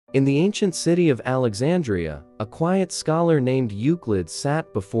In the ancient city of Alexandria, a quiet scholar named Euclid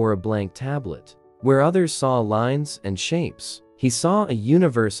sat before a blank tablet. Where others saw lines and shapes, he saw a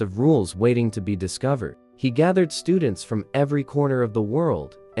universe of rules waiting to be discovered. He gathered students from every corner of the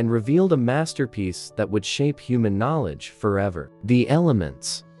world and revealed a masterpiece that would shape human knowledge forever. The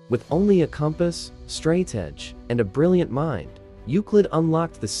elements. With only a compass, straightedge, and a brilliant mind, Euclid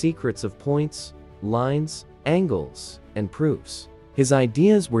unlocked the secrets of points, lines, angles, and proofs. His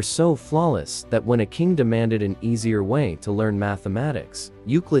ideas were so flawless that when a king demanded an easier way to learn mathematics,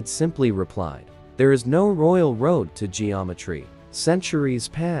 Euclid simply replied, "There is no royal road to geometry." Centuries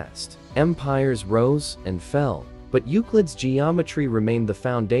passed, empires rose and fell, but Euclid's geometry remained the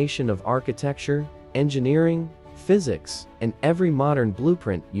foundation of architecture, engineering, physics, and every modern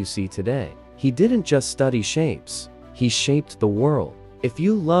blueprint you see today. He didn't just study shapes, he shaped the world. If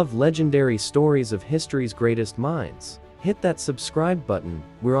you love legendary stories of history's greatest minds, hit that subscribe button.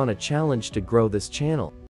 We're on a challenge to grow this channel.